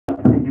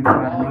Hello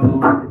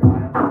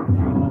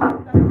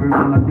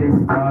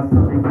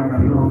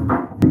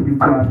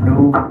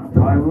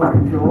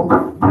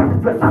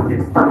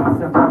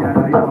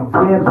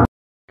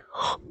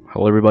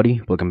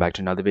everybody, welcome back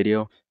to another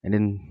video. And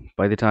then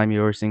by the time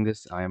you're seeing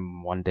this,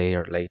 I'm 1 day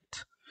or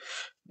late,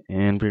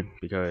 and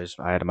because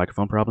I had a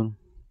microphone problem.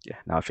 Yeah,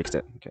 now I fixed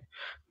it. Okay,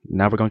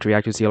 now we're going to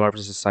react to CLR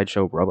versus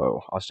SIDESHOW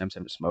ROBBO CHAMPS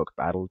and Smoke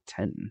Battle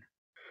 10.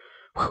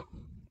 Whew.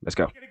 Let's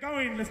go. Let's get it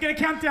going. Let's get a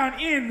countdown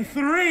in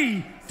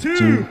 3,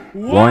 2,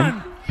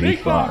 1.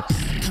 Beatbox.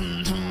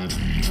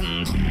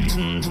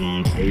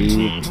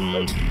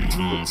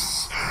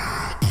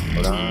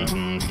 Hold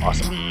on.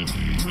 Awesome.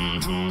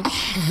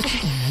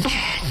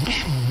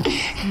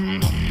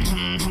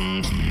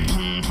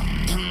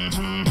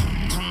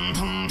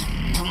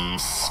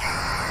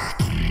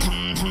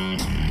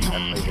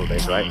 That plays all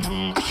days, right?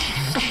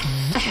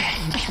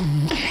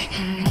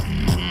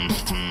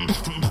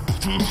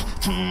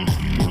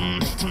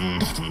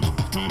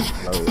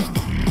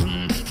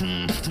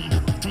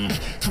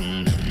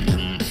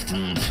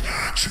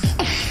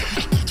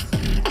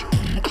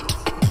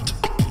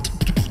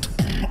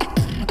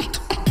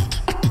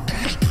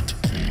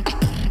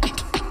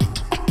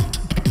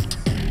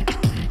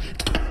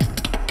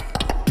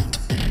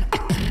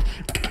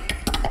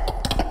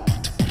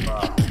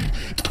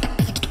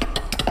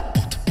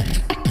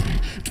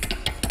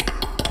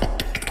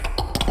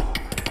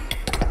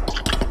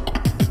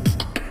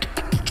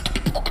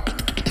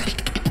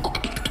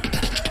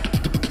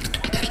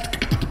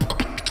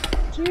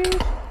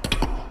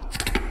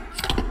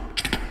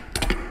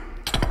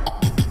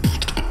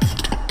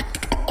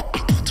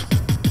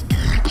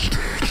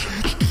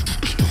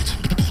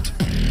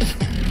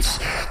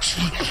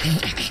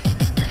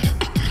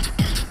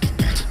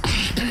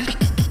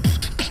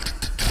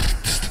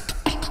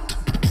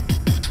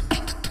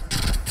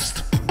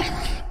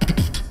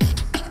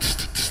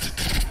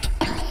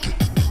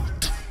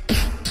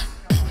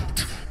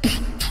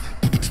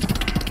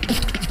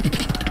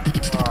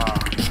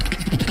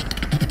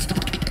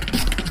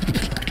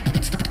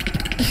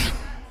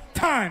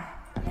 Time.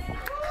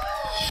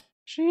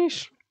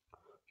 Sheesh.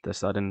 The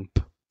sudden.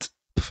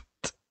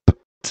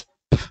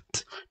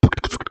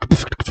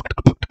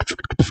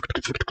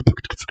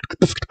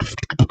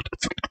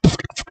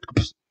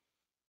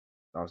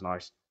 That was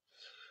nice.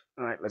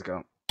 Alright, let's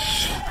go.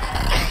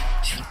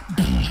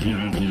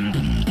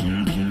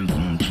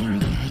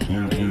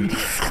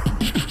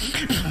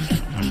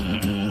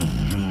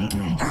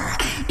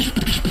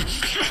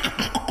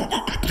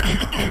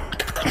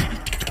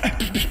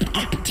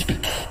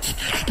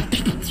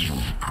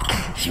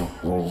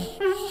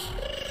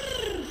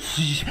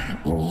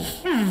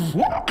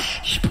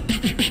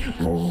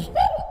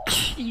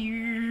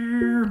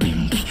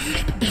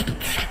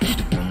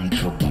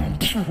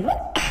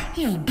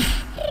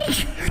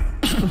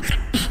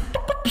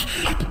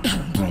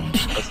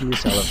 Let's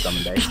use all of some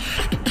days.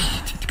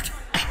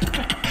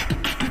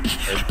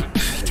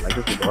 Like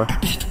this before.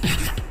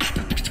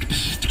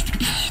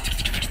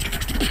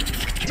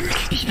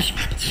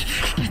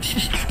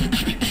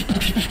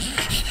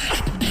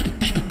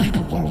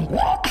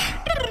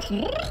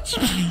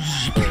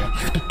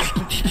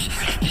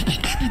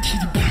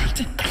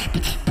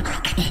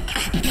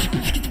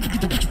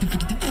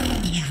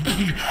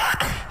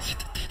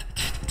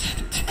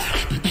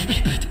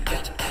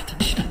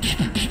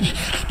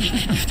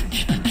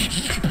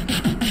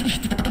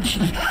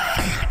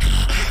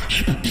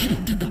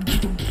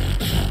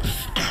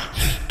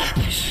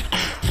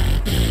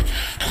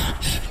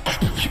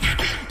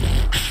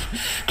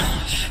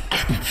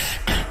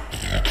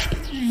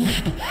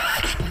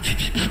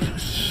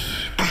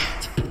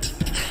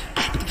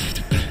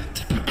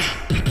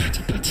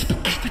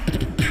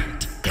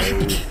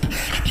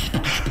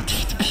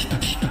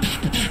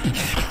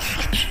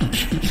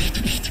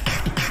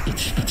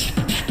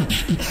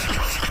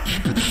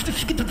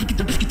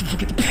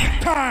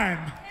 Time.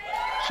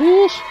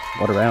 Sheesh.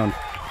 What a round.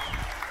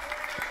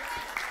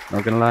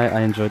 Not gonna lie,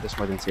 I enjoyed this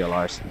more than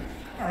CLR's.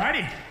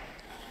 Alrighty.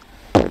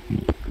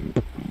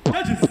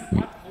 Judges.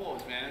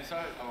 Pause, man. So,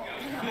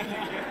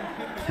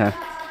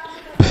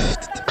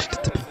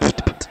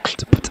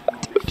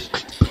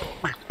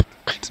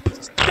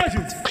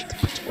 Judges.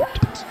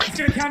 Let's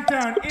get a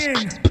countdown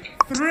in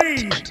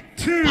 3,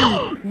 2,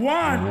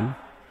 1.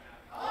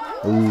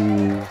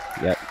 Ooh,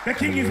 yep. The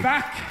king is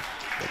back.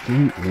 The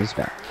king is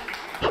back.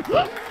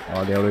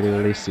 Oh, they already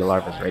released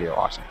CLR versus Radio.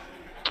 Awesome.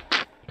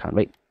 Can't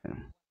wait.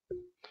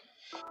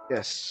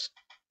 Yes.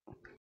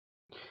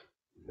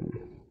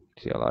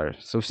 CLR,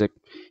 so sick.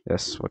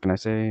 Yes, what can I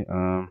say?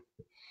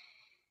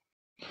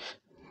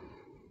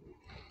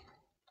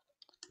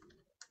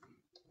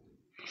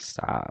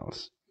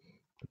 Styles.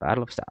 The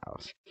Battle of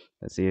Styles.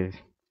 Let's see if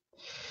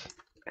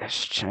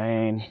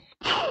S-Chain.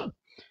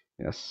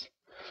 Yes.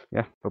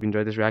 Yeah, hope you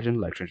enjoyed this reaction.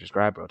 Like, share,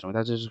 subscribe, bro.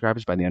 20,000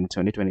 subscribers by the end of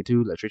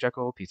 2022. Let's reach our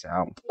goal. Peace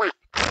out.